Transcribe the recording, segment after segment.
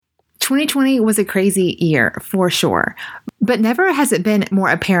2020 was a crazy year for sure, but never has it been more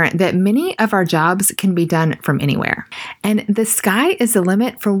apparent that many of our jobs can be done from anywhere. And the sky is the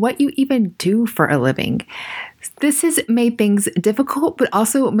limit for what you even do for a living. This has made things difficult, but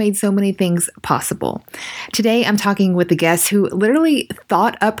also made so many things possible. Today, I'm talking with a guest who literally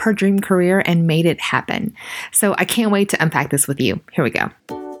thought up her dream career and made it happen. So I can't wait to unpack this with you. Here we go.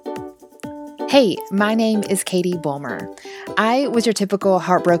 Hey, my name is Katie Bulmer. I was your typical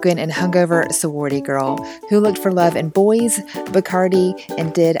heartbroken and hungover sorority girl who looked for love in boys, Bacardi,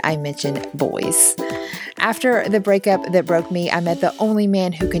 and did I mention boys? After the breakup that broke me, I met the only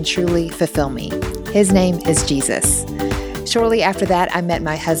man who can truly fulfill me. His name is Jesus. Shortly after that, I met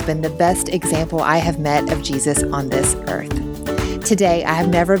my husband, the best example I have met of Jesus on this earth. Today, I have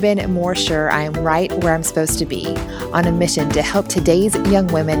never been more sure I am right where I'm supposed to be, on a mission to help today's young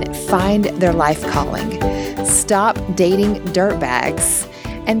women find their life calling, stop dating dirtbags,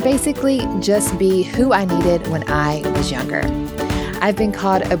 and basically just be who I needed when I was younger. I've been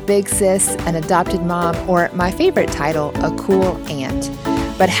called a big sis, an adopted mom, or my favorite title, a cool aunt.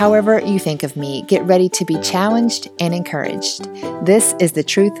 But however you think of me, get ready to be challenged and encouraged. This is the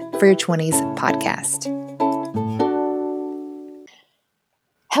Truth for Your 20s podcast.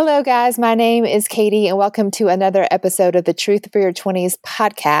 Hello, guys. My name is Katie, and welcome to another episode of the Truth for Your 20s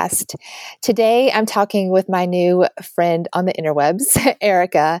podcast. Today, I'm talking with my new friend on the interwebs,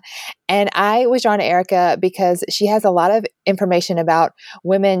 Erica. And I was drawn to Erica because she has a lot of information about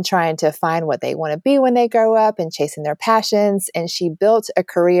women trying to find what they want to be when they grow up and chasing their passions. And she built a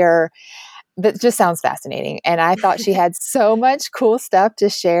career that just sounds fascinating. And I thought she had so much cool stuff to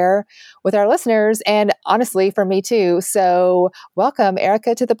share with our listeners and honestly for me too. So welcome,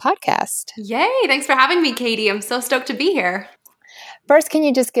 Erica, to the podcast. Yay. Thanks for having me, Katie. I'm so stoked to be here. First, can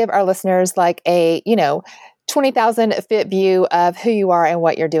you just give our listeners like a, 20,000 foot view of who you are and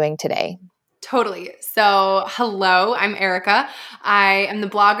what you're doing today? Totally. So, hello, I'm Erica. I am the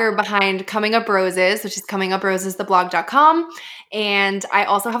blogger behind Coming Up Roses, which is cominguprosestheblog.com. And I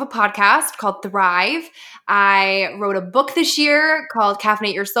also have a podcast called Thrive. I wrote a book this year called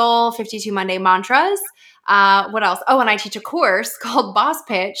Caffeinate Your Soul, 52 Monday Mantras. What else? Oh, and I teach a course called Boss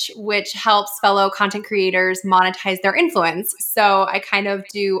Pitch, which helps fellow content creators monetize their influence. So I kind of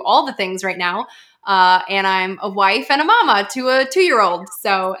do all the things right now. And I'm a wife and a mama to a 2-year-old.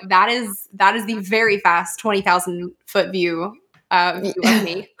 So that is the very fast 20,000 foot view of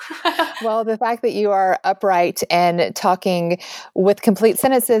me. Well, the fact that you are upright and talking with complete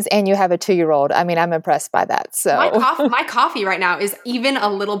sentences and you have a 2-year-old, I mean, I'm impressed by that. So my coffee right now is even a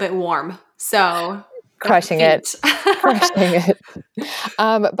little bit warm. So crushing it.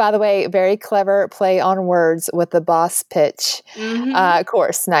 By the way, very clever play on words with the Boss Pitch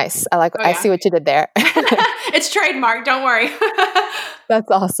course. Nice. I see what you did there. It's trademark. Don't worry. That's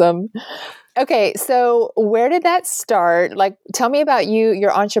awesome. Okay. So where did that start? Like, tell me about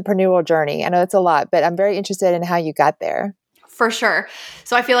your entrepreneurial journey. I know it's a lot, but I'm very interested in how you got there. For sure.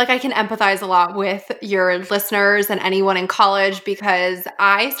 So I feel like I can empathize a lot with your listeners and anyone in college because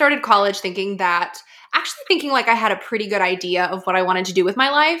I started college thinking like I had a pretty good idea of what I wanted to do with my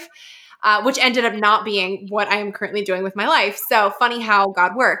life, which ended up not being what I am currently doing with my life. So funny how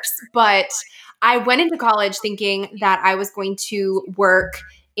God works. But I went into college thinking that I was going to work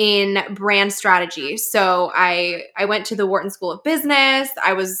in brand strategy. So I went to the Wharton School of Business.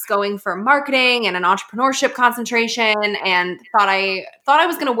 I was going for marketing and an entrepreneurship concentration and thought I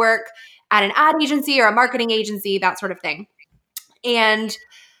was going to work at an ad agency or a marketing agency, that sort of thing. And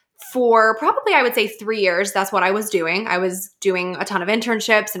for probably, I would say 3 years, that's what I was doing. I was doing a ton of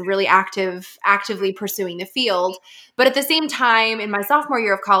internships and really actively pursuing the field. But at the same time, in my sophomore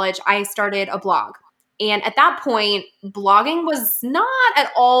year of college, I started a blog. And at that point, blogging was not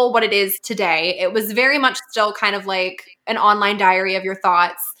at all what it is today. It was very much still kind of like an online diary of your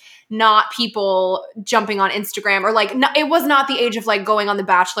thoughts, not people jumping on Instagram or it was not the age of like going on The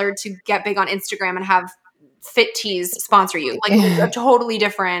Bachelor to get big on Instagram and have Fit Tees sponsor you. Like it was a totally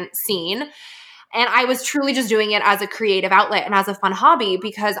different scene. And I was truly just doing it as a creative outlet and as a fun hobby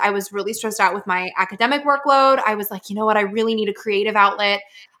because I was really stressed out with my academic workload. I was like, you know what? I really need a creative outlet.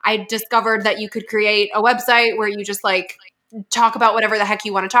 I discovered that you could create a website where you just like talk about whatever the heck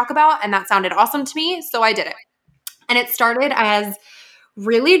you want to talk about. And that sounded awesome to me. So I did it. And it started as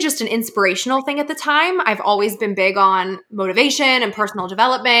really just an inspirational thing at the time. I've always been big on motivation and personal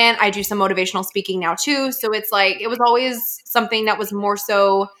development. I do some motivational speaking now too. So it's like, it was always something that was more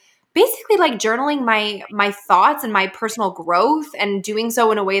so basically like journaling my thoughts and my personal growth and doing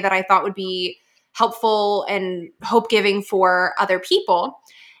so in a way that I thought would be helpful and hope-giving for other people.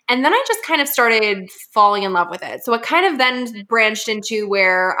 And then I just kind of started falling in love with it. So it kind of then branched into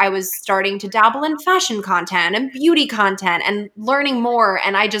where I was starting to dabble in fashion content and beauty content and learning more.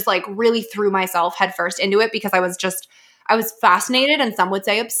 And I just like really threw myself headfirst into it because I was fascinated and some would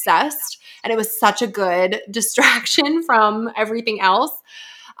say obsessed. And it was such a good distraction from everything else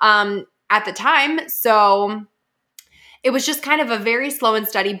at the time. So it was just kind of a very slow and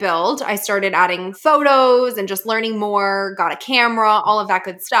steady build. I started adding photos and just learning more, got a camera, all of that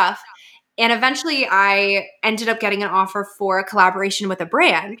good stuff. And eventually I ended up getting an offer for a collaboration with a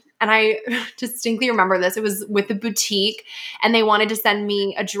brand. And I distinctly remember this. It was with a boutique and they wanted to send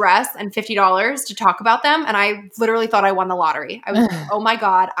me a dress and $50 to talk about them. And I literally thought I won the lottery. I was like, oh my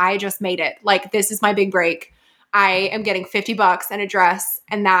God, I just made it. Like, this is my big break. I am getting $50 and a dress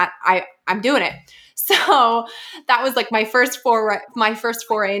and that I'm doing it. So that was like my first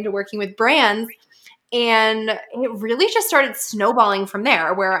foray into working with brands. And it really just started snowballing from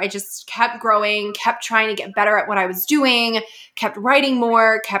there, where I just kept growing, kept trying to get better at what I was doing, kept writing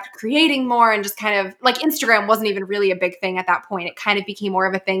more, kept creating more, and just kind of like Instagram wasn't even really a big thing at that point. It kind of became more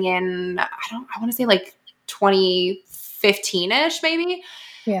of a thing in, I want to say like 2015-ish maybe.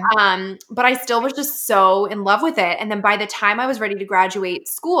 Yeah. But I still was just so in love with it. And then by the time I was ready to graduate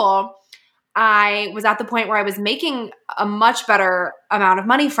school, I was at the point where I was making a much better amount of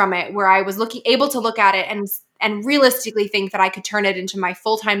money from it, where I was able to look at it and realistically think that I could turn it into my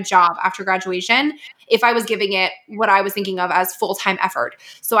full-time job after graduation if I was giving it what I was thinking of as full-time effort.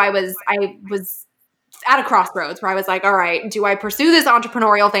 So I was at a crossroads where I was like, all right, do I pursue this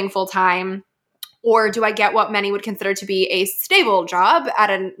entrepreneurial thing full-time? Or do I get what many would consider to be a stable job at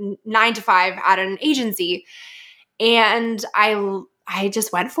a 9-to-5 at an agency? And I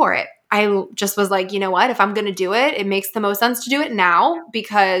just went for it. I just was like, you know what? If I'm going to do it, it makes the most sense to do it now,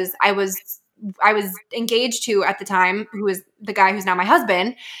 because I was engaged to at the time, who was the guy who's now my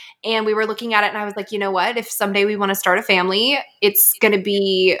husband. And we were looking at it and I was like, you know what? If someday we want to start a family, it's going to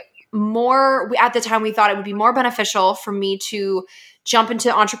be more, at the time we thought it would be more beneficial for me to jump into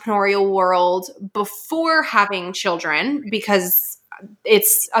the entrepreneurial world before having children, because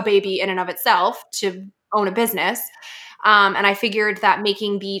it's a baby in and of itself to own a business. And I figured that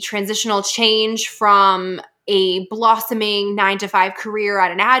making the transitional change from a blossoming 9-to-5 career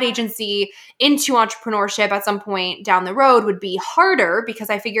at an ad agency into entrepreneurship at some point down the road would be harder,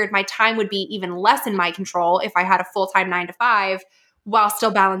 because I figured my time would be even less in my control if I had a full-time 9-to-5 while still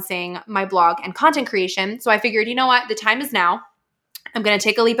balancing my blog and content creation. So I figured, you know what? The time is now. I'm going to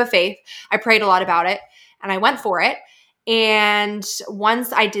take a leap of faith. I prayed a lot about it and I went for it. And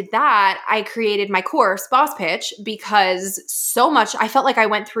once I did that, I created my course, Boss Pitch, because I felt like I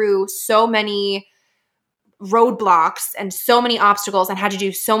went through so many roadblocks and so many obstacles and had to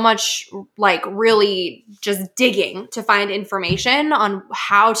do so much, like really just digging to find information on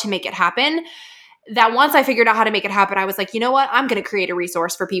how to make it happen, that once I figured out how to make it happen, I was like, you know what? I'm going to create a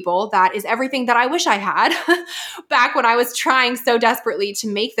resource for people that is everything that I wish I had back when I was trying so desperately to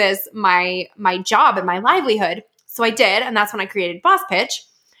make this my job and my livelihood. So I did, and that's when I created Boss Pitch.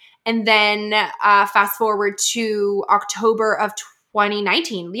 And then fast forward to October of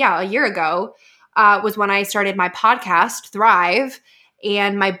 2019, a year ago, was when I started my podcast, Thrive,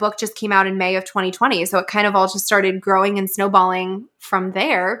 and my book just came out in May of 2020. So it kind of all just started growing and snowballing from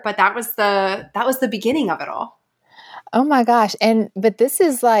there. But that was the beginning of it all. Oh my gosh. But this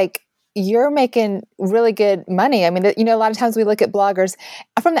is like, you're making really good money. I mean, a lot of times we look at bloggers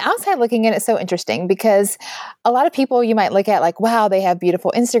from the outside looking in, it's so interesting because a lot of people you might look at like, wow, they have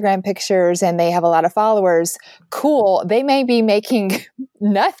beautiful Instagram pictures and they have a lot of followers. Cool. They may be making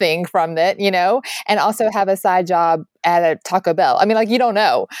nothing from it, and also have a side job at a Taco Bell. I mean, like, you don't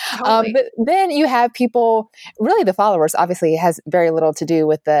know. Totally. But then you have people, really the followers obviously has very little to do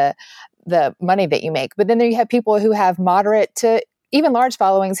with the money that you make. But then there you have people who have moderate to even large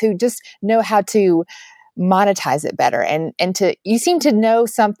followings who just know how to monetize it better. And you seem to know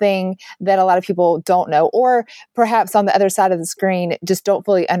something that a lot of people don't know, or perhaps on the other side of the screen, just don't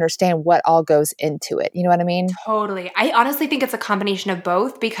fully understand what all goes into it. You know what I mean? Totally. I honestly think it's a combination of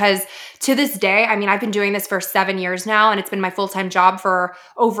both, because to this day, I mean, I've been doing this for 7 years now and it's been my full-time job for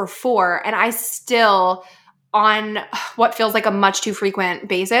over 4. And I still, on what feels like a much too frequent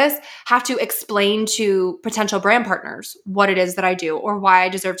basis, have to explain to potential brand partners what it is that I do or why I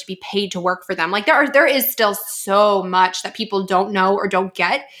deserve to be paid to work for them. Like there is still so much that people don't know or don't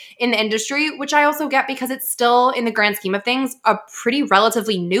get in the industry, which I also get because it's still, in the grand scheme of things, a pretty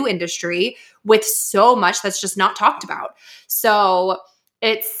relatively new industry with so much that's just not talked about. So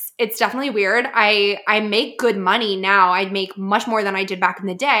it's definitely weird. I make good money now. I make much more than I did back in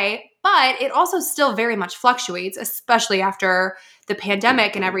the day. But it also still very much fluctuates, especially after the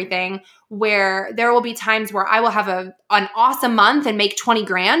pandemic and everything, where there will be times where I will have an awesome month and make 20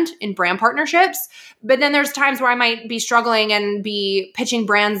 grand in brand partnerships. But then there's times where I might be struggling and be pitching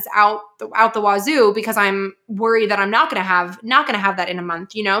brands out the wazoo because I'm worried that I'm not going to have that in a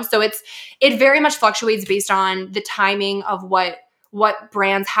month, So it very much fluctuates based on the timing of what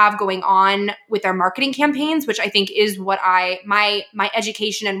brands have going on with their marketing campaigns, which I think is what my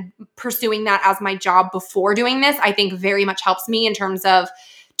education and pursuing that as my job before doing this, I think very much helps me in terms of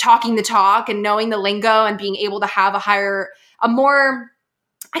talking the talk and knowing the lingo and being able to have a more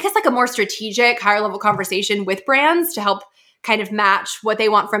strategic, higher level conversation with brands to help kind of match what they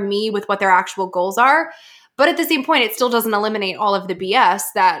want from me with what their actual goals are. But at the same point, it still doesn't eliminate all of the BS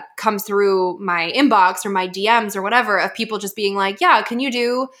that comes through my inbox or my DMs or whatever of people just being like, yeah, can you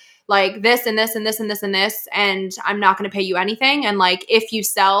do like this and this and this and this and this? And I'm not going to pay you anything. And like, if you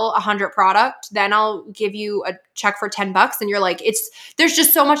sell 100 product, then I'll give you a check for $10. And you're like, there's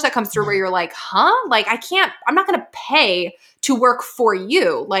just so much that comes through where you're like, huh? Like I'm not going to pay to work for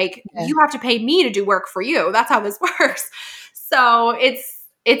you. Like you have to pay me to do work for you. That's how this works. So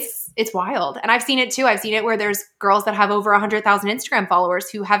it's wild. And I've seen it too. I've seen it where there's girls that have over 100,000 Instagram followers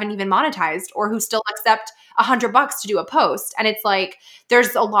who haven't even monetized or who still accept $100 to do a post. And it's like,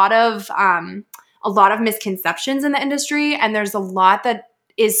 there's a lot of misconceptions in the industry. And there's a lot that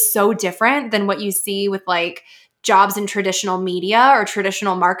is so different than what you see with like jobs in traditional media or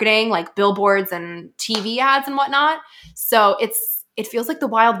traditional marketing, like billboards and TV ads and whatnot. So it feels like the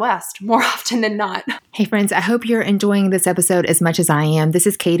Wild West more often than not. Hey friends, I hope you're enjoying this episode as much as I am. This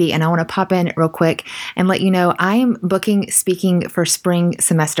is Katie, and I want to pop in real quick and let you know I am booking speaking for spring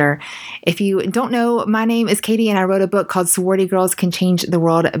semester. If you don't know, my name is Katie, and I wrote a book called Sorority Girls Can Change the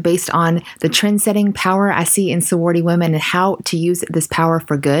World based on the trend-setting power I see in sorority women and how to use this power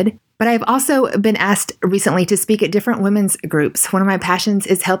for good. But I've also been asked recently to speak at different women's groups. One of my passions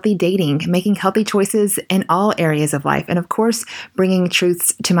is healthy dating, making healthy choices in all areas of life, and of course, bringing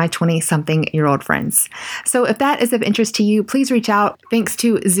truths to my 20-something-year-old friends. So if that is of interest to you, please reach out. Thanks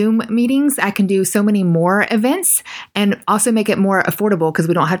to Zoom meetings, I can do so many more events and also make it more affordable because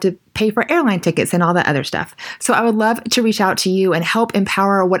we don't have to pay for airline tickets and all that other stuff. So I would love to reach out to you and help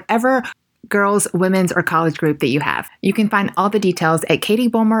empower whatever girls, women's, or college group that you have. You can find all the details at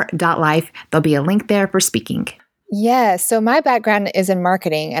katiebulmer.life. There'll be a link there for speaking. Yeah, so my background is in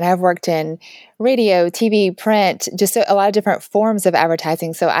marketing, and I've worked in radio, TV, print, just a lot of different forms of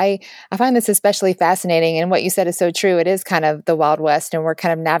advertising. So I find this especially fascinating, and what you said is so true. It is kind of the Wild West, and we're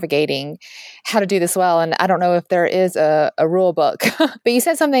kind of navigating how to do this well. And I don't know if there is a rule book, but you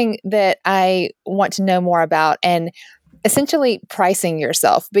said something that I want to know more about, and essentially pricing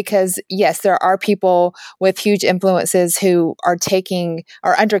yourself, because yes, there are people with huge influences who are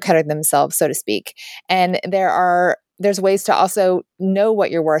undercutting themselves, so to speak. And there's ways to also know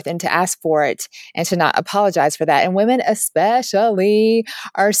what you're worth and to ask for it and to not apologize for that. And women especially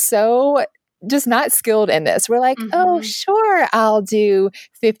are so just not skilled in this. We're like, oh, sure, I'll do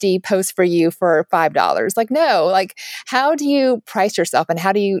 50 posts for you for $5. Like, no, like, how do you price yourself and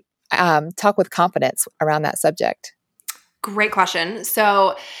how do you talk with confidence around that subject? Great question.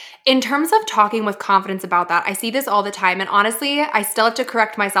 So in terms of talking with confidence about that, I see this all the time. And honestly, I still have to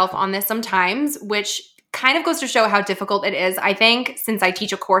correct myself on this sometimes, which kind of goes to show how difficult it is. I think since I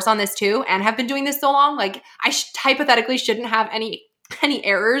teach a course on this too and have been doing this so long, like I hypothetically shouldn't have any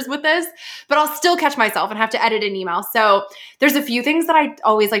errors with this, but I'll still catch myself and have to edit an email. So there's a few things that I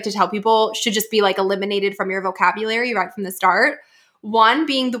always like to tell people should just be like eliminated from your vocabulary right from the start. One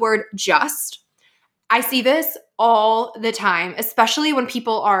being the word just. I see this all the time, especially when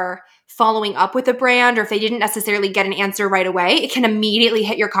people are following up with a brand or if they didn't necessarily get an answer right away, it can immediately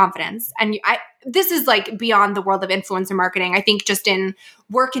hit your confidence. And this is like beyond the world of influencer marketing. I think just in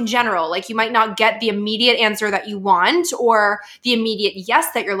work in general, like you might not get the immediate answer that you want or the immediate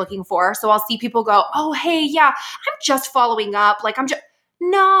yes that you're looking for. So I'll see people go, oh, hey, yeah, I'm just following up. Like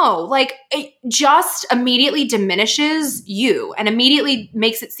no, like it just immediately diminishes you and immediately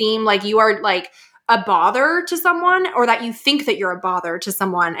makes it seem like you are like a bother to someone or that you think that you're a bother to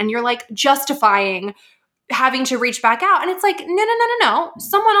someone and you're like justifying having to reach back out. And it's like, no.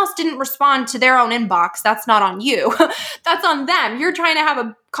 Someone else didn't respond to their own inbox. That's not on you. That's on them. You're trying to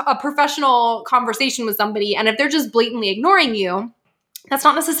have a professional conversation with somebody. And if they're just blatantly ignoring you, that's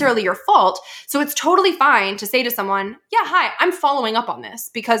not necessarily your fault. So it's totally fine to say to someone, yeah, hi, I'm following up on this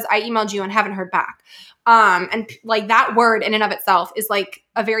because I emailed you and haven't heard back. And like that word in and of itself is like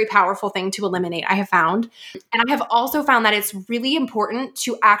a very powerful thing to eliminate, I have found. And I have also found that it's really important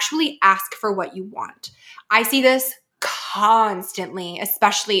to actually ask for what you want. I see this constantly,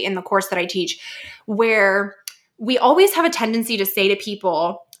 especially in the course that I teach, where we always have a tendency to say to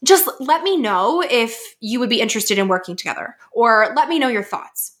people, just let me know if you would be interested in working together, or let me know your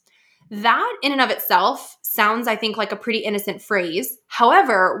thoughts. That in and of itself sounds, I think, like a pretty innocent phrase.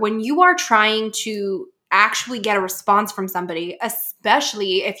 However, when you are trying to actually get a response from somebody,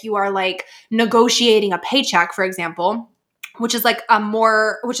 especially if you are like negotiating a paycheck, for example, which is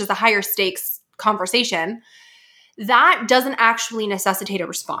a higher stakes conversation, that doesn't actually necessitate a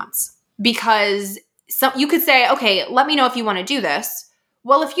response, because you could say, okay, let me know if you want to do this.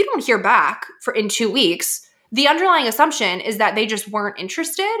 Well, if you don't hear back in 2 weeks, the underlying assumption is that they just weren't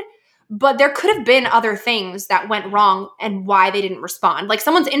interested, but there could have been other things that went wrong and why they didn't respond. Like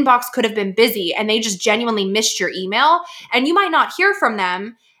someone's inbox could have been busy and they just genuinely missed your email, and you might not hear from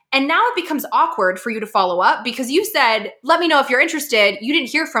them. And now it becomes awkward for you to follow up because you said, let me know if you're interested. You didn't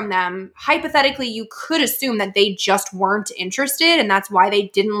hear from them. Hypothetically, you could assume that they just weren't interested and that's why they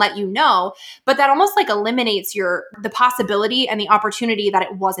didn't let you know. But that almost like eliminates the possibility and the opportunity that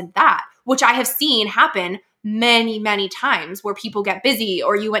it wasn't that, which I have seen happen many, many times, where people get busy,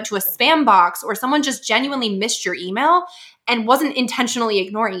 or you went to a spam box, or someone just genuinely missed your email and wasn't intentionally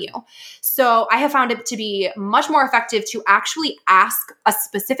ignoring you. So I have found it to be much more effective to actually ask a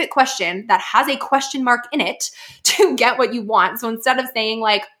specific question that has a question mark in it to get what you want. So instead of saying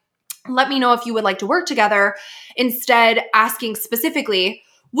like, let me know if you would like to work together, instead asking specifically,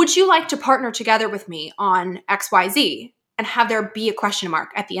 would you like to partner together with me on XYZ? And have there be a question mark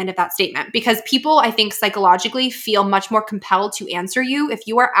at the end of that statement. Because people, I think, psychologically feel much more compelled to answer you if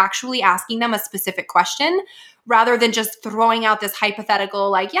you are actually asking them a specific question, rather than just throwing out this hypothetical,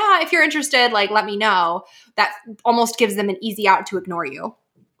 like, yeah, if you're interested, like, let me know. That almost gives them an easy out to ignore you.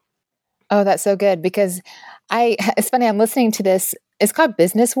 Oh, that's so good, because it's funny, I'm listening to this. It's called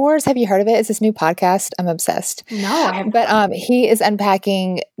Business Wars. Have you heard of it? It's this new podcast. I'm obsessed. No, I haven't. But he is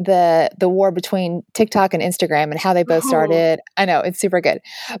unpacking the war between TikTok and Instagram and how they both started. I know, it's super good.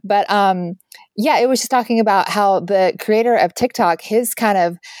 But yeah, it was just talking about how the creator of TikTok, his kind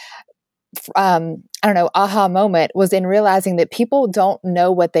of aha moment was in realizing that people don't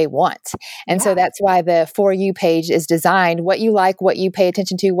know what they want. And so that's why the For You page is designed. What you like, what you pay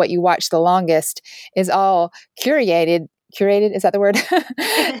attention to, what you watch the longest is all curated, is that the word?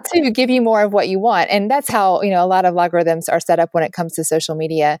 To give you more of what you want. And that's how, a lot of algorithms are set up when it comes to social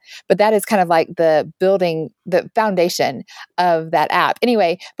media. But that is kind of like the foundation of that app.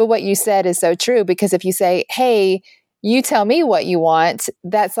 Anyway, but what you said is so true, because if you say, hey, you tell me what you want,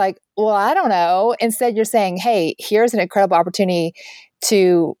 that's like, well, I don't know. Instead, you're saying, hey, here's an incredible opportunity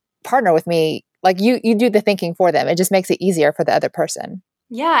to partner with me. Like you do the thinking for them. It just makes it easier for the other person.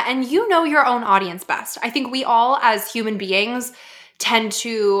 Yeah, and you know your own audience best. I think we all, as human beings, tend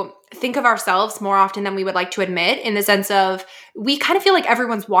to think of ourselves more often than we would like to admit, in the sense of we kind of feel like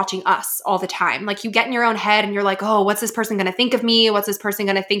everyone's watching us all the time. Like you get in your own head and you're like, oh, what's this person going to think of me? What's this person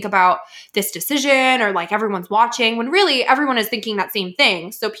going to think about this decision? Or like everyone's watching, when really everyone is thinking that same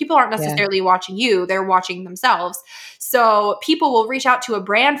thing. So people aren't necessarily watching you, they're watching themselves. So people will reach out to a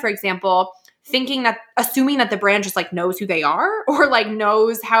brand, for example, assuming that the brand just like knows who they are, or like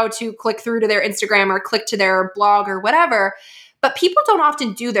knows how to click through to their Instagram or click to their blog or whatever. But people don't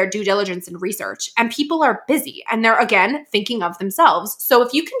often do their due diligence and research, and people are busy and they're, again, thinking of themselves. So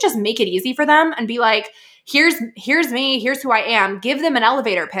if you can just make it easy for them and be like, here's me, here's who I am, give them an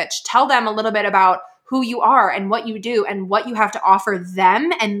elevator pitch, tell them a little bit about who you are and what you do and what you have to offer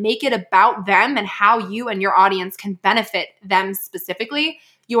them, and make it about them and how you and your audience can benefit them specifically,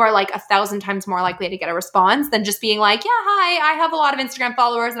 you are like 1,000 times more likely to get a response than just being like, yeah, hi, I have a lot of Instagram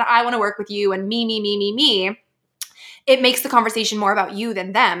followers and I want to work with you, and me. It makes the conversation more about you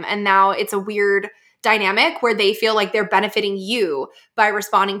than them. And now it's a weird dynamic where they feel like they're benefiting you by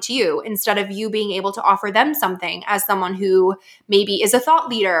responding to you, instead of you being able to offer them something as someone who maybe is a thought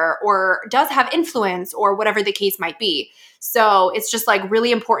leader or does have influence, or whatever the case might be. So it's just like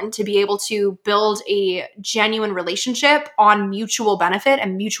really important to be able to build a genuine relationship on mutual benefit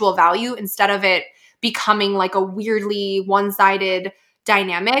and mutual value, instead of it becoming like a weirdly one-sided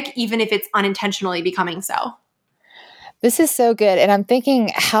dynamic, even if it's unintentionally becoming so. This is so good. And I'm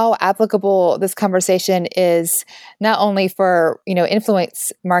thinking how applicable this conversation is, not only for,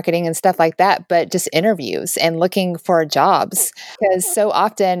 influence marketing and stuff like that, but just interviews and looking for jobs. Because so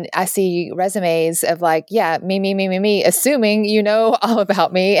often I see resumes of like, yeah, me, assuming you know all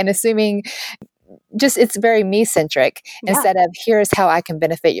about me, and assuming just it's very me-centric instead of here's how I can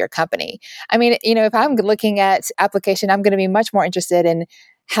benefit your company. I mean, if I'm looking at application, I'm going to be much more interested in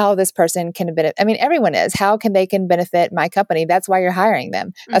how this person can benefit. I mean, everyone is. How can they benefit my company? That's why you're hiring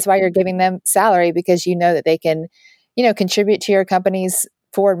them. That's why you're giving them salary, because you know that they can contribute to your company's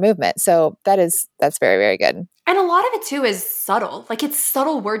forward movement. So that's very, very good. And a lot of it too is subtle. Like it's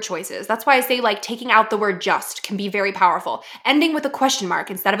subtle word choices. That's why I say like taking out the word just can be very powerful. Ending with a question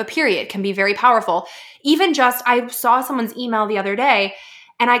mark instead of a period can be very powerful. Even just, I saw someone's email the other day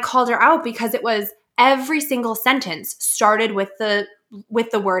and I called her out because it was every single sentence started with the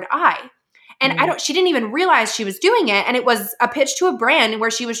word I. And she didn't even realize she was doing it. And it was a pitch to a brand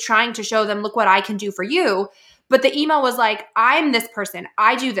where she was trying to show them, look what I can do for you. But the email was like, I'm this person.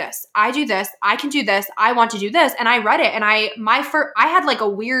 I do this. I do this. I can do this. I want to do this. And I read it. And I had like a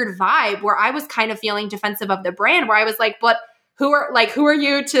weird vibe where I was kind of feeling defensive of the brand, where I was like, but who are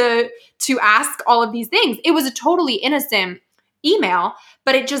you to ask all of these things? It was a totally innocent email,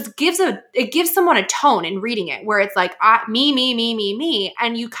 but it just gives someone a tone in reading it where it's like, me.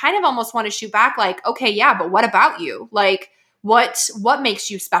 And you kind of almost want to shoot back like, okay, yeah, but what about you? Like, what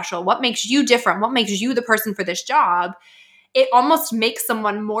makes you special? What makes you different? What makes you the person for this job? It almost makes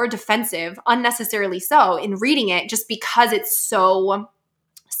someone more defensive, unnecessarily so, in reading it just because it's so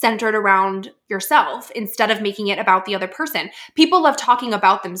centered around yourself instead of making it about the other person. People love talking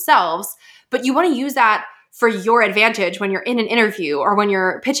about themselves, but you want to use that for your advantage when you're in an interview or when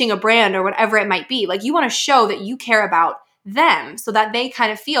you're pitching a brand or whatever it might be. Like you want to show that you care about them so that they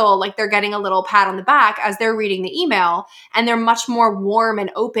kind of feel like they're getting a little pat on the back as they're reading the email, and they're much more warm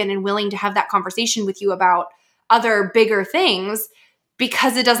and open and willing to have that conversation with you about other bigger things,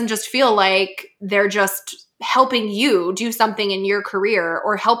 because it doesn't just feel like they're just helping you do something in your career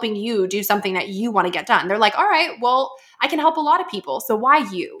or helping you do something that you want to get done. They're like, all right, well, I can help a lot of people. So why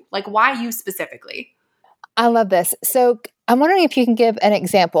you? Like, why you specifically? I love this. So I'm wondering if you can give an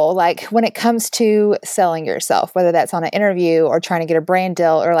example, like when it comes to selling yourself, whether that's on an interview or trying to get a brand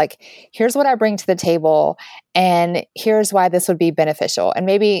deal, or like, here's what I bring to the table and here's why this would be beneficial. And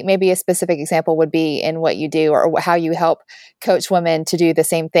maybe a specific example would be in what you do or how you help coach women to do the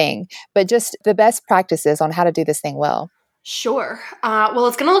same thing, but just the best practices on how to do this thing well. Sure. Well,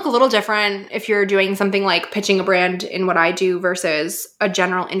 it's going to look a little different if you're doing something like pitching a brand in what I do versus a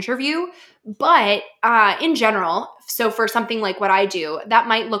general interview. But in general, so for something like what I do, that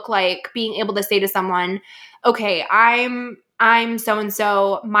might look like being able to say to someone, okay, I'm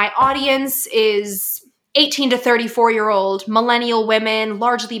so-and-so. My audience is 18 to 34-year-old millennial women,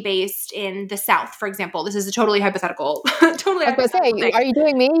 largely based in the South, for example. This is a totally hypothetical. I was going to say, are you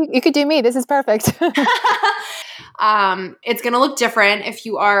doing me? You could do me. This is perfect. It's going to look different if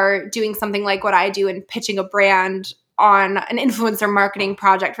you are doing something like what I do and pitching a brand on an influencer marketing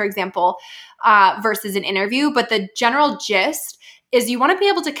project, for example, versus an interview. But the general gist is you want to be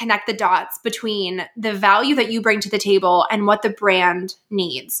able to connect the dots between the value that you bring to the table and what the brand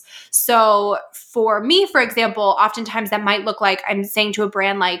needs. So for me, for example, oftentimes that might look like I'm saying to a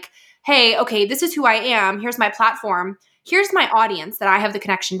brand like, hey, okay, this is who I am. Here's my platform. Here's my audience that I have the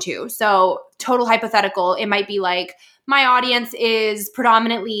connection to. So total hypothetical, it might be like, my audience is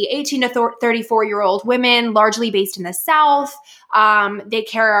predominantly 18 to 34-year-old women, largely based in the South. They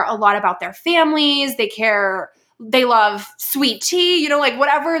care a lot about their families. They love sweet tea, like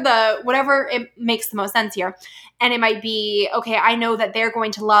whatever it makes the most sense here. And it might be, okay, I know that they're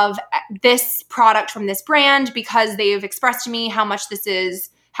going to love this product from this brand because they've expressed to me how this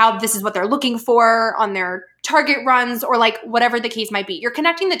is what they're looking for on their target runs, or like whatever the case might be. You're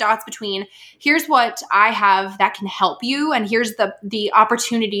connecting the dots between here's what I have that can help you, and here's the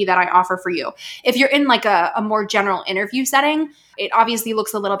opportunity that I offer for you. If you're in like a more general interview setting, it obviously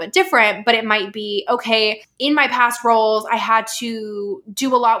looks a little bit different, but it might be, okay, in my past roles, I had to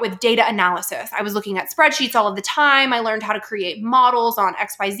do a lot with data analysis. I was looking at spreadsheets all of the time. I learned how to create models on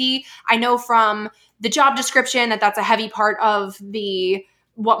XYZ. I know from the job description that that's a heavy part of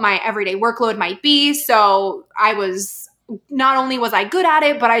what my everyday workload might be. So not only was I good at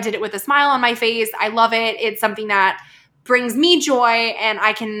it, but I did it with a smile on my face. I love it. It's something that brings me joy, and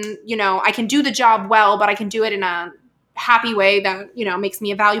I can do the job well, but I can do it in a happy way that, makes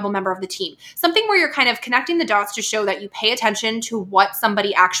me a valuable member of the team. Something where you're kind of connecting the dots to show that you pay attention to what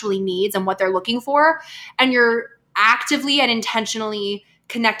somebody actually needs and what they're looking for. And you're actively and intentionally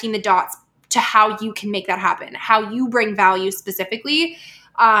connecting the dots to how you can make that happen, how you bring value specifically.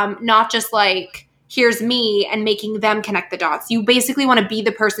 Not just like, here's me and making them connect the dots. You basically want to be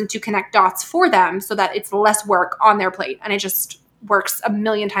the person to connect dots for them so that it's less work on their plate, and it just works a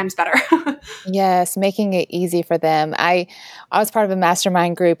million times better. Yes, making it easy for them. I was part of a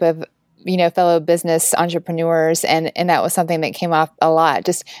mastermind group of fellow business entrepreneurs, and that was something that came up a lot,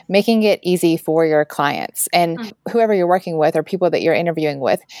 just making it easy for your clients and whoever you're working with or people that you're interviewing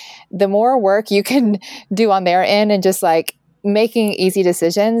with. The more work you can do on their end and just like making easy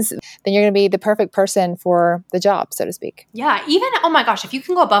decisions, then you're going to be the perfect person for the job, so to speak. Yeah. Even, oh my gosh, if you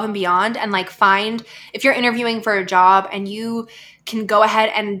can go above and beyond and like find, if you're interviewing for a job and you can go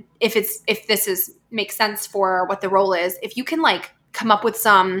ahead and if this is makes sense for what the role is, if you can like come up with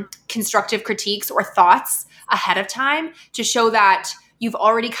some constructive critiques or thoughts ahead of time to show that you've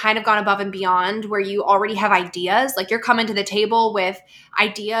already kind of gone above and beyond, where you already have ideas, like you're coming to the table with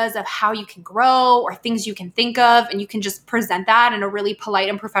ideas of how you can grow or things you can think of, and you can just present that in a really polite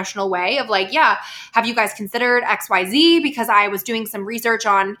and professional way of like, yeah, have you guys considered XYZ? Because I was doing some research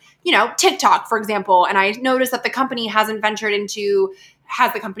on, TikTok, for example, and I noticed that the company has the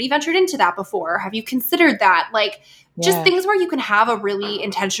company ventured into that before? Have you considered that? Like just things where you can have a really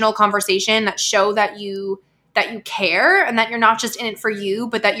intentional conversation that show that you care and that you're not just in it for you,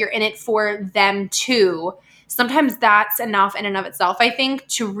 but that you're in it for them too. Sometimes that's enough in and of itself, I think,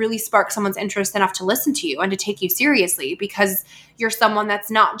 to really spark someone's interest enough to listen to you and to take you seriously, because you're someone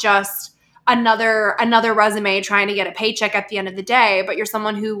that's not just another resume trying to get a paycheck at the end of the day, but you're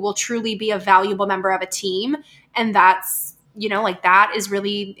someone who will truly be a valuable member of a team. And that's, that is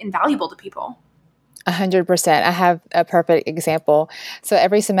really invaluable to people. 100%. I have a perfect example. So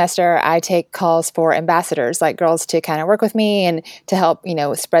every semester I take calls for ambassadors, like girls to kind of work with me and to help,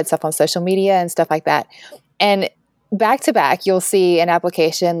 spread stuff on social media and stuff like that. And back to back, you'll see an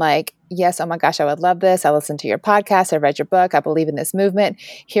application like, yes, oh my gosh, I would love this. I listened to your podcast. I read your book. I believe in this movement.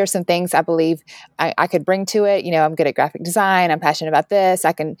 Here's some things I believe I could bring to it. I'm good at graphic design. I'm passionate about this.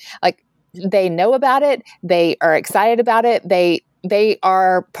 I can they know about it. They are excited about it. They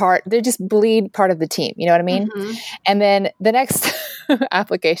are they just bleed part of the team. You know what I mean? Mm-hmm. And then the next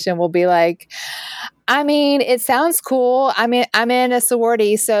application will be like, it sounds cool. I'm in a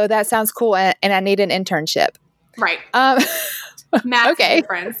sorority, so that sounds cool. And I need an internship. Right. Massive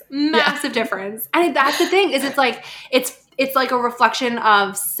difference. Massive difference. And that's the thing is it's like a reflection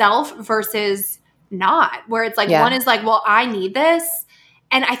of self versus not, where it's like one is like, well, I need this.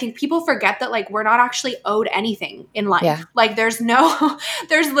 And I think people forget that like we're not actually owed anything in life. Yeah. Like there's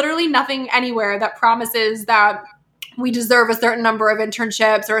literally nothing anywhere that promises that we deserve a certain number of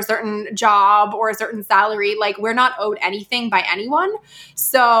internships or a certain job or a certain salary. Like we're not owed anything by anyone.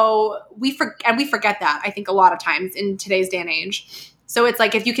 So we forget that, I think, a lot of times in today's day and age. So it's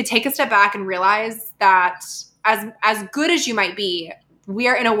like if you could take a step back and realize that as good as you might be, we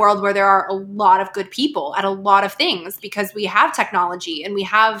are in a world where there are a lot of good people at a lot of things because we have technology and we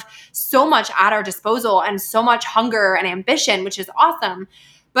have so much at our disposal and so much hunger and ambition, which is awesome.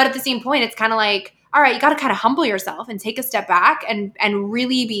 But at the same point, it's kind of like, all right, you got to kind of humble yourself and take a step back and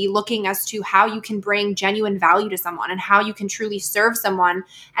really be looking as to how you can bring genuine value to someone and how you can truly serve someone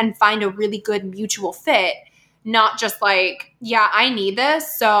and find a really good mutual fit. Not just like, yeah, I need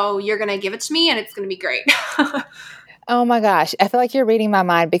this, so you're going to give it to me and it's going to be great. Oh my gosh. I feel like you're reading my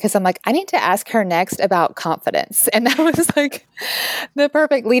mind because I'm like, I need to ask her next about confidence. And that was like the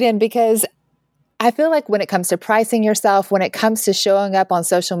perfect lead in, because I feel like when it comes to pricing yourself, when it comes to showing up on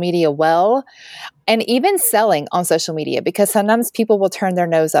social media well, and even selling on social media, because sometimes people will turn their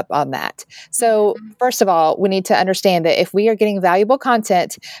nose up on that. So first of all, we need to understand that if we are getting valuable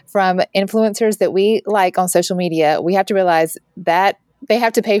content from influencers that we like on social media, we have to realize that they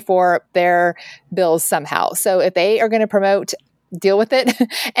have to pay for their bills somehow. So if they are going to promote, deal with it.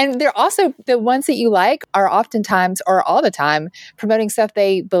 And they're also, the ones that you like are oftentimes or all the time promoting stuff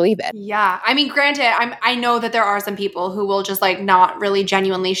they believe in. Yeah. I mean, granted, I know that there are some people who will just like not really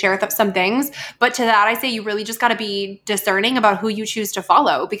genuinely share some things. But to that, I say you really just got to be discerning about who you choose to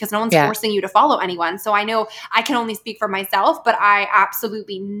follow, because no one's forcing you to follow anyone. So I know I can only speak for myself, but I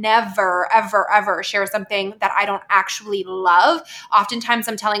absolutely never, ever, ever share something that I don't actually love. Oftentimes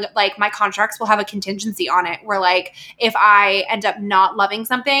I'm telling, like, my contracts will have a contingency on it where like, if I end up not loving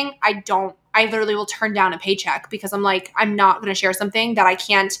something, I literally will turn down a paycheck because I'm like, I'm not going to share something that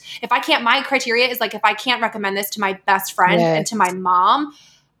my criteria is like, if I can't recommend this to my best friend and to my mom,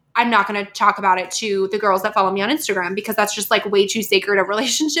 I'm not going to talk about it to the girls that follow me on Instagram, because that's just like way too sacred a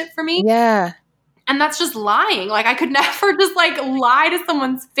relationship for me. Yeah. And that's just lying. Like I could never just like lie to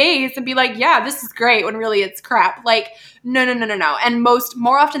someone's face and be like, yeah, this is great, when really it's crap. Like, no. And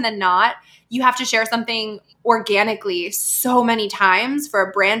more often than not, you have to share something organically so many times for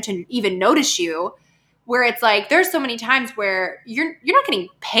a brand to even notice you, where it's like, there's so many times where you're not getting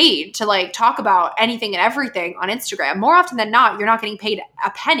paid to like talk about anything and everything on Instagram. More often than not, you're not getting paid a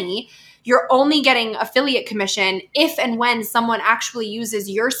penny. You're only getting affiliate commission if and when someone actually uses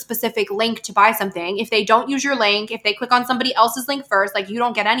your specific link to buy something. If they don't use your link, if they click on somebody else's link first, like, you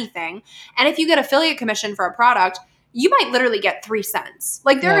don't get anything. And if you get affiliate commission for a product, you might literally get 3 cents.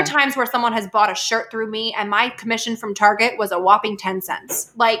 Like there are times where someone has bought a shirt through me and my commission from Target was a whopping 10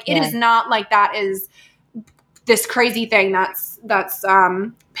 cents. Like it is not like that is this crazy thing that's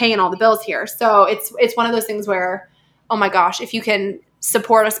paying all the bills here. So it's one of those things where, oh my gosh, if you can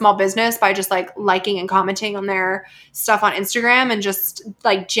support a small business by just like liking and commenting on their stuff on Instagram and just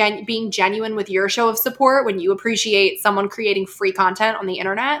like being genuine with your show of support when you appreciate someone creating free content on the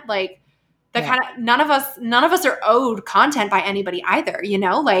internet, like that kind of none of us are owed content by anybody either, you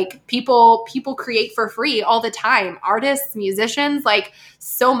know? Like people create for free all the time. Artists, musicians, like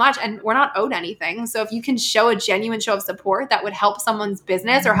so much, and we're not owed anything. So if you can show a genuine show of support that would help someone's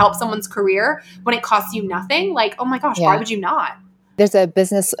business or help someone's career when it costs you nothing, like, oh my gosh, why would you not? There's a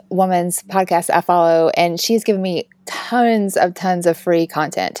businesswoman's podcast I follow, and she's given me tons of free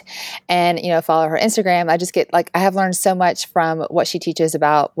content. And, you know, follow her Instagram. I just get like, I have learned so much from what she teaches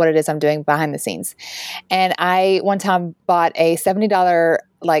about what it is I'm doing behind the scenes. And I one time bought a $70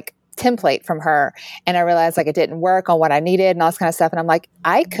 like template from her, and I realized like it didn't work on what I needed and all this kind of stuff. And I'm like,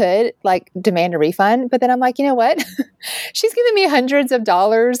 I could like demand a refund, but then I'm like, you know what? She's giving me hundreds of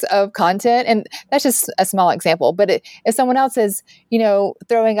dollars of content, and that's just a small example. But if someone else is, you know,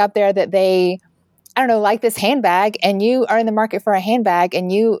 throwing up there that they, I don't know, like this handbag, and you are in the market for a handbag,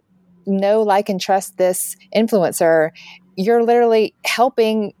 and you know, like, and trust this influencer, you're literally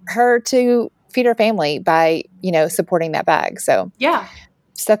helping her to feed her family by, you know, supporting that bag. So yeah.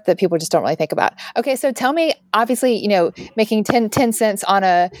 Stuff that people just don't really think about. Okay. So tell me, obviously, you know, making 10 cents on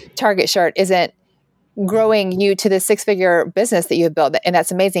a Target shirt isn't growing you to the 6-figure business that you have built. And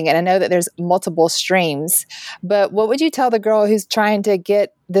that's amazing. And I know that there's multiple streams, but what would you tell the girl who's trying to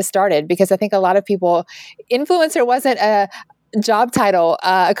get this started? Because I think a lot of people, influencer wasn't a job title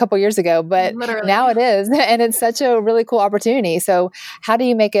a couple years ago, but now it is. And it's such a really cool opportunity. So how do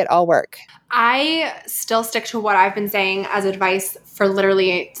you make it all work? I still stick to what I've been saying as advice for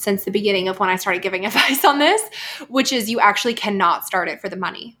literally since the beginning of when I started giving advice on this, which is you actually cannot start it for the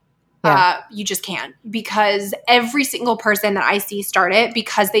money. Yeah. You just can't, because every single person that I see start it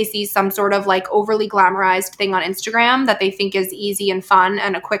because they see some sort of like overly glamorized thing on Instagram that they think is easy and fun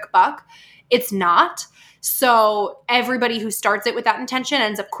and a quick buck. It's not. So everybody who starts it with that intention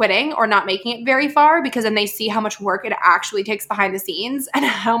ends up quitting or not making it very far, because then they see how much work it actually takes behind the scenes and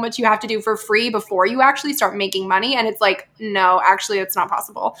how much you have to do for free before you actually start making money. And it's like, no, actually, it's not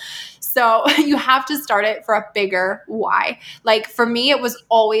possible. So you have to start it for a bigger why. Like for me, it was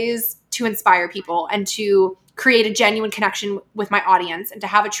always to inspire people and to create a genuine connection with my audience and to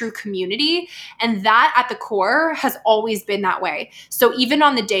have a true community. And that at the core has always been that way. So even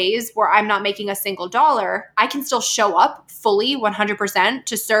on the days where I'm not making a single dollar, I can still show up fully 100%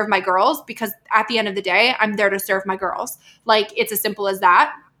 to serve my girls, because at the end of the day, I'm there to serve my girls. Like it's as simple as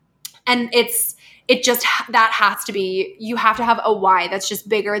that. And that has to be, you have to have a why that's just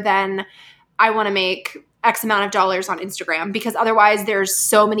bigger than I want to make X amount of dollars on Instagram, because otherwise there's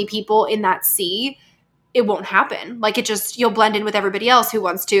so many people in that sea. It won't happen. Like you'll blend in with everybody else who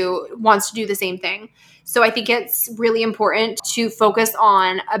wants to do the same thing. So I think it's really important to focus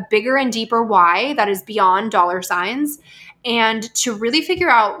on a bigger and deeper why that is beyond dollar signs, and to really figure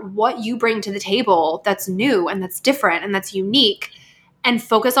out what you bring to the table that's new and that's different and that's unique, and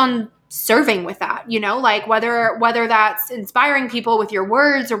focus on serving with that, you know, like whether that's inspiring people with your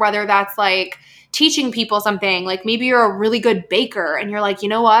words or whether that's like teaching people something. Like maybe you're a really good baker and you're like, you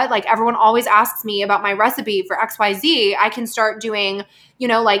know what, like everyone always asks me about my recipe for XYZ. I can start doing, you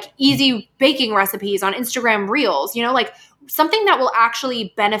know, like easy baking recipes on Instagram Reels, you know, like something that will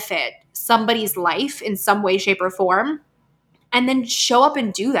actually benefit somebody's life in some way, shape, or form. And then show up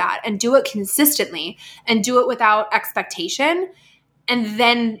and do that, and do it consistently, and do it without expectation. And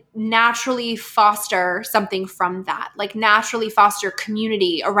then naturally foster something from that, like naturally foster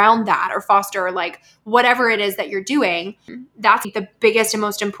community around that, or foster like whatever it is that you're doing. That's the biggest and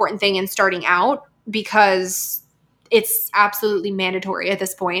most important thing in starting out, because it's absolutely mandatory at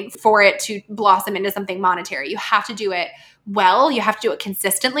this point for it to blossom into something monetary. You have to do it well, you have to do it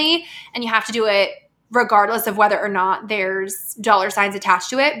consistently, and you have to do it regardless of whether or not there's dollar signs attached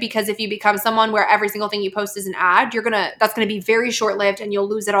to it. Because if you become someone where every single thing you post is an ad, that's going to be very short-lived, and you'll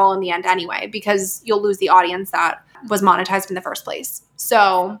lose it all in the end anyway, because you'll lose the audience that was monetized in the first place.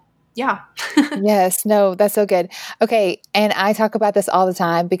 So yeah. Yes. No, that's so good. Okay. And I talk about this all the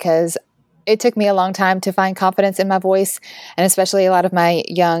time because it took me a long time to find confidence in my voice. And especially a lot of my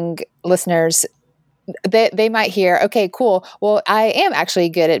young listeners they might hear, okay, cool. Well, I am actually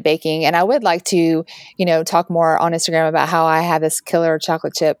good at baking and I would like to, talk more on Instagram about how I have this killer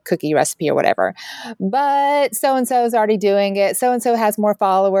chocolate chip cookie recipe or whatever. But so-and-so is already doing it. So-and-so has more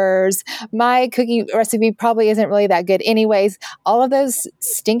followers. My cookie recipe probably isn't really that good anyways. All of those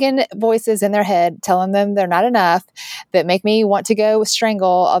stinking voices in their head telling them they're not enough that make me want to go strangle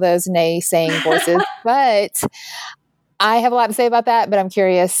all those naysaying voices. But I have a lot to say about that, but I'm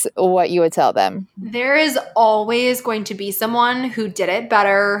curious what you would tell them. There is always going to be someone who did it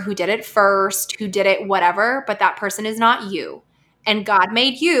better, who did it first, who did it whatever, but that person is not you. And God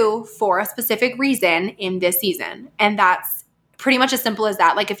made you for a specific reason in this season. And that's pretty much as simple as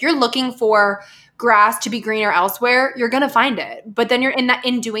that. Like if you're looking for grass to be greener elsewhere, you're going to find it. But then you're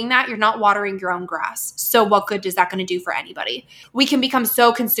in doing that, you're not watering your own grass. So what good is that going to do for anybody? We can become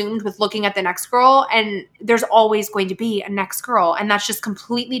so consumed with looking at the next girl, and there's always going to be a next girl. And that's just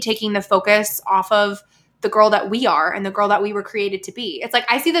completely taking the focus off of the girl that we are and the girl that we were created to be. It's like,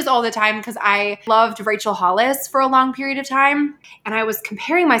 I see this all the time because I loved Rachel Hollis for a long period of time. And I was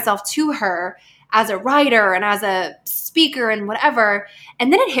comparing myself to her as a writer and as a speaker and whatever.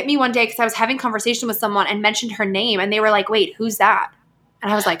 And then it hit me one day because I was having conversation with someone and mentioned her name and they were like, wait, who's that?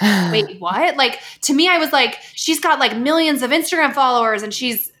 And I was like, wait, what? Like, to me, I was like, she's got like millions of Instagram followers and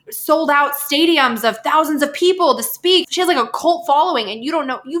she's sold out stadiums of thousands of people to speak. She has like a cult following and you don't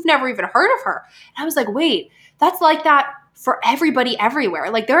know, you've never even heard of her. And I was like, wait, that's like that for everybody everywhere.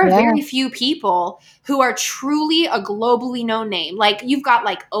 Like there are very few people who are truly a globally known name. Like you've got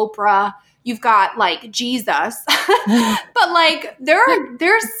like Oprah, you've got like Jesus, but like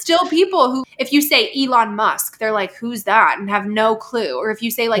there's still people who, if you say Elon Musk, they're like, who's that? And have no clue. Or if you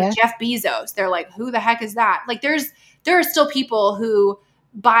say like Jeff Bezos, they're like, who the heck is that? Like there are still people who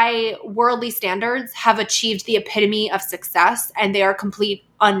by worldly standards have achieved the epitome of success and they are complete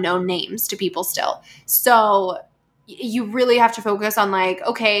unknown names to people still. So you really have to focus on like,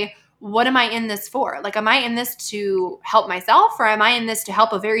 okay, what am I in this for? Like, am I in this to help myself or am I in this to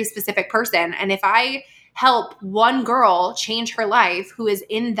help a very specific person? And if I help one girl change her life who is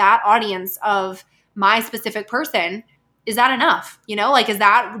in that audience of my specific person, is that enough? Like,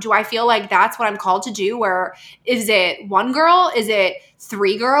 do I feel like that's what I'm called to do? Or is it one girl? Is it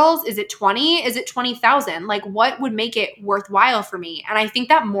 3 girls? Is it 20? Is it 20,000? Like, what would make it worthwhile for me? And I think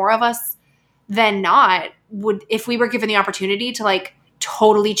that more of us than not would, if we were given the opportunity to like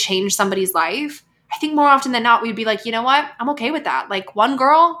totally change somebody's life, I think more often than not, we'd be like, you know what? I'm okay with that. Like one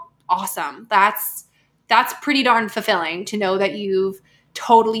girl, awesome. That's pretty darn fulfilling to know that you've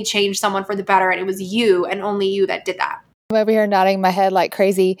totally changed someone for the better. And it was you and only you that did that. I'm over here nodding my head like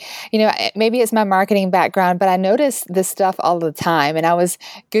crazy. Maybe it's my marketing background, but I notice this stuff all the time. And I was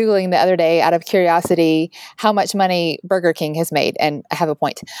Googling the other day out of curiosity how much money Burger King has made. And I have a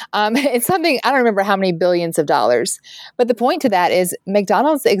point. It's something, I don't remember how many billions of dollars. But the point to that is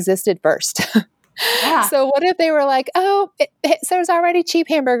McDonald's existed first. Yeah. So what if they were like, oh, there's already cheap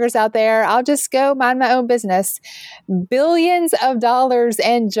hamburgers out there. I'll just go mind my own business. Billions of dollars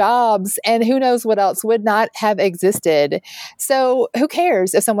and jobs and who knows what else would not have existed. So who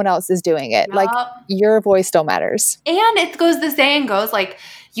cares if someone else is doing it? Like your voice still matters. And it goes, the saying goes like,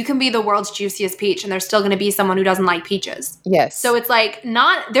 you can be the world's juiciest peach and there's still going to be someone who doesn't like peaches. Yes. So it's like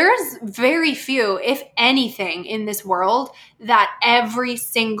there's very few, if anything in this world that every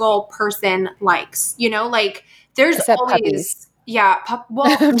single person likes, like there's except always, puppies. Yeah.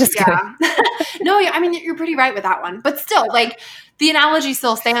 I'm just kidding. No, I mean, you're pretty right with that one, but still like the analogy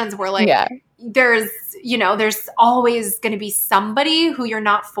still stands where like, there's always going to be somebody who you're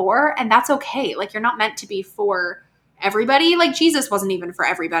not for, and that's okay. Like you're not meant to be for everybody. Like Jesus wasn't even for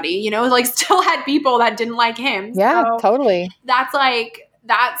everybody, like still had people that didn't like him. Yeah, so totally. That's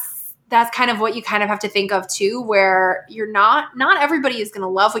kind of what you kind of have to think of too, where not everybody is going to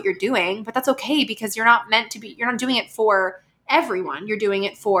love what you're doing, but that's okay because you're not doing it for everyone. You're doing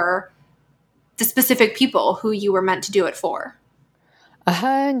it for the specific people who you were meant to do it for.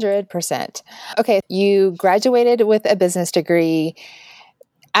 100%. Okay. You graduated with a business degree.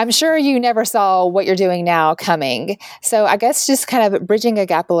 I'm sure you never saw what you're doing now coming. So I guess just kind of bridging a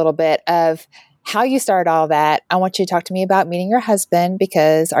gap a little bit of how you started all that. I want you to talk to me about meeting your husband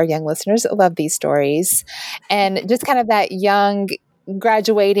because our young listeners love these stories. And just kind of that young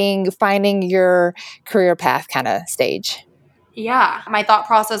graduating, finding your career path kind of stage. Yeah. My thought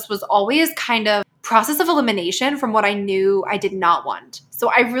process was always kind of process of elimination from what I knew I did not want.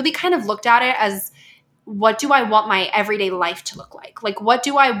 So I really kind of looked at it as, what do I want my everyday life to look like? Like, what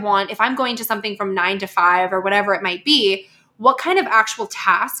do I want if I'm going to something from 9 to 5 or whatever it might be? What kind of actual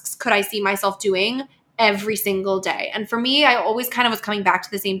tasks could I see myself doing every single day. And for me, I always kind of was coming back to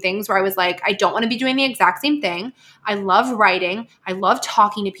the same things where I was like, I don't want to be doing the exact same thing. I love writing. I love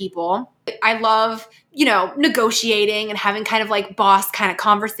talking to people. I love, negotiating and having kind of like boss kind of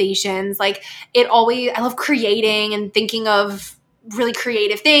conversations. Like I love creating and thinking of really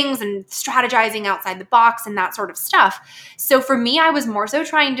creative things and strategizing outside the box and that sort of stuff. So for me, I was more so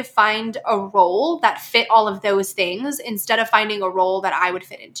trying to find a role that fit all of those things instead of finding a role that I would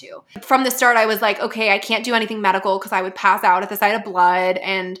fit into. From the start, I was like, okay, I can't do anything medical because I would pass out at the sight of blood,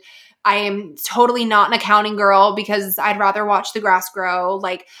 and I am totally not an accounting girl because I'd rather watch the grass grow.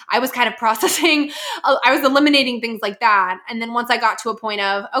 Like I was kind of processing, I was eliminating things like that. And then once I got to a point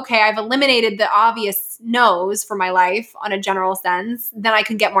of, okay, I've eliminated the obvious no's for my life on a general sense, then I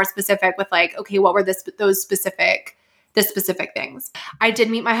can get more specific with like, okay, what were the specific things. I did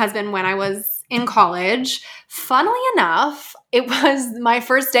meet my husband when I was in college. Funnily enough, it was my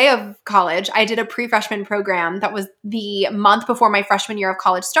first day of college. I did a pre-freshman program that was the month before my freshman year of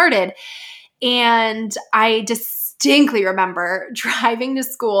college started. And I distinctly remember driving to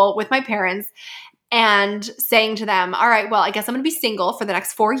school with my parents and saying to them, all right, well, I guess I'm going to be single for the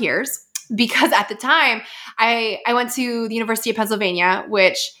next 4 years. Because at the time, I went to the University of Pennsylvania,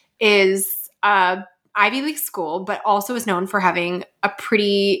 which is Ivy League school, but also is known for having a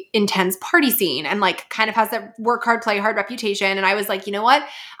pretty intense party scene and like kind of has that work hard, play hard reputation. And I was like, you know what?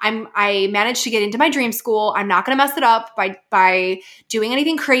 I managed to get into my dream school. I'm not going to mess it up by doing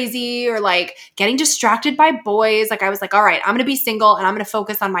anything crazy or like getting distracted by boys. Like I was like, all right, I'm going to be single and I'm going to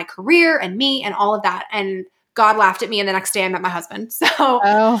focus on my career and me and all of that. And God laughed at me. And the next day I met my husband.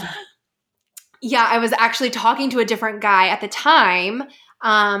 So yeah, I was actually talking to a different guy at the time.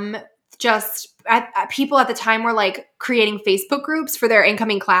 People at the time were like creating Facebook groups for their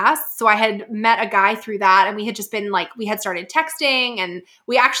incoming class. So I had met a guy through that, and we had just been like, we had started texting, and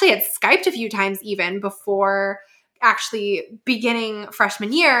we actually had Skyped a few times even before actually beginning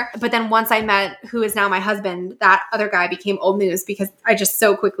freshman year. But then once I met who is now my husband, that other guy became old news because I just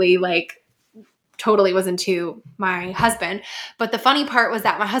so quickly like totally was into my husband. But the funny part was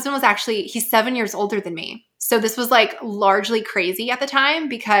that my husband was actually, he's 7 years older than me. So this was like largely crazy at the time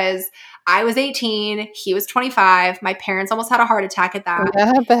because I was 18, he was 25. My parents almost had a heart attack at that.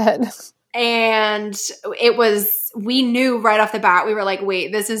 Yeah, I bet. And we knew right off the bat, we were like,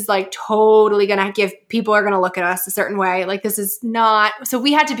 wait, this is like totally going to people are going to look at us a certain way. Like this is not, so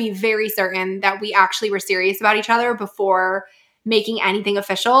we had to be very certain that we actually were serious about each other before making anything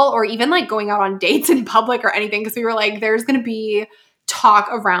official or even like going out on dates in public or anything. Cause we were like, there's going to be talk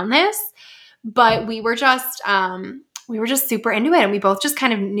around this, but we were just super into it. And we both just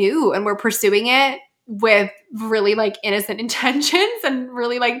kind of knew and were pursuing it with really like innocent intentions and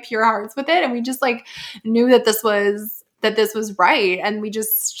really like pure hearts with it. And we just like knew that this was right. And we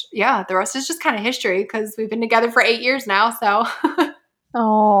just, the rest is just kind of history because we've been together for 8 years now. So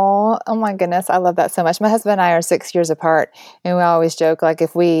Oh my goodness. I love that so much. My husband and I are 6 years apart, and we always joke, like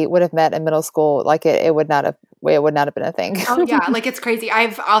if we would have met in middle school, like it would not have been a thing. Oh yeah. Like it's crazy.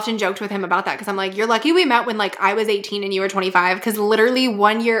 I've often joked with him about that because I'm like, you're lucky we met when like I was 18 and you were 25 because literally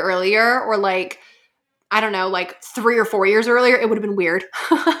 1 year earlier or like, I don't know, like 3 or 4 years earlier, it would have been weird.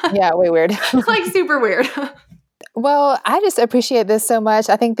 Yeah, way weird. Like super weird. Well, I just appreciate this so much.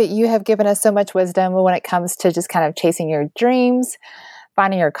 I think that you have given us so much wisdom when it comes to just kind of chasing your dreams,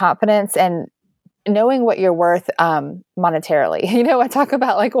 finding your confidence, and knowing what you're worth monetarily. I talk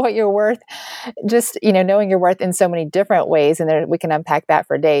about like what you're worth, just, knowing your worth in so many different ways. And we can unpack that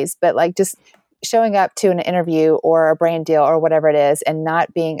for days, but like just showing up to an interview or a brand deal or whatever it is and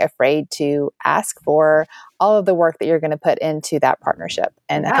not being afraid to ask for all of the work that you're going to put into that partnership.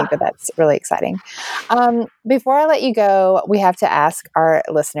 And I think that that's really exciting. Before I let you go, we have to ask our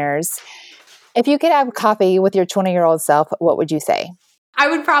listeners, if you could have coffee with your 20-year-old self, what would you say? I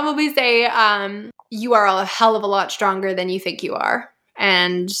would probably say you are a hell of a lot stronger than you think you are.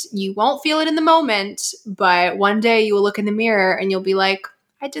 And you won't feel it in the moment, but one day you will look in the mirror and you'll be like,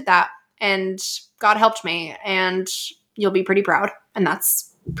 I did that. And God helped me. And you'll be pretty proud. And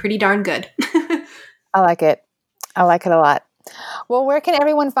that's pretty darn good. I like it. I like it a lot. Well, where can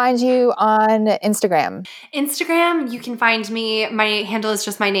everyone find you on Instagram? Instagram, you can find me. My handle is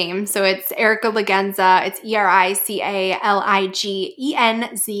just my name. So it's Erica Ligenza. It's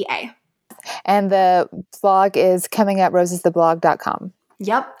EricAligenza. And the blog is coming up, rosestheblog.com.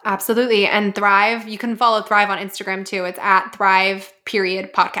 Yep, absolutely. And Thrive, you can follow Thrive on Instagram too. It's at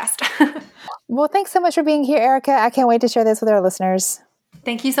Thrive.podcast. Well, thanks so much for being here, Erica. I can't wait to share this with our listeners.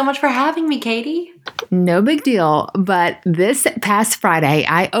 Thank you so much for having me, Katie. No big deal, but this past Friday,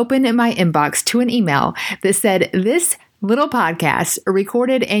 I opened my inbox to an email that said, "This little podcast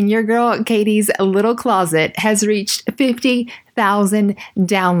recorded in your girl Katie's little closet has reached 50,000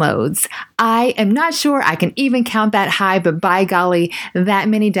 downloads. I am not sure I can even count that high, but by golly, that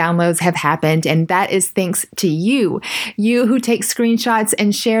many downloads have happened. And that is thanks to you who take screenshots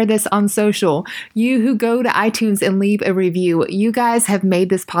and share this on social, you who go to iTunes and leave a review. You guys have made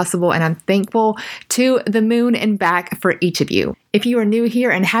this possible, and I'm thankful to the moon and back for each of you. If you are new here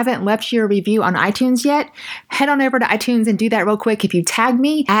and haven't left your review on iTunes yet, head on over to iTunes and do that real quick. If you tag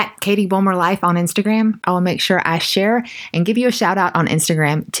me at Katie Bulmer Life on Instagram, I will make sure I share and give you a shout out on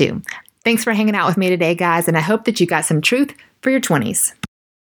Instagram too. Thanks for hanging out with me today, guys, and I hope that you got some truth for your 20s.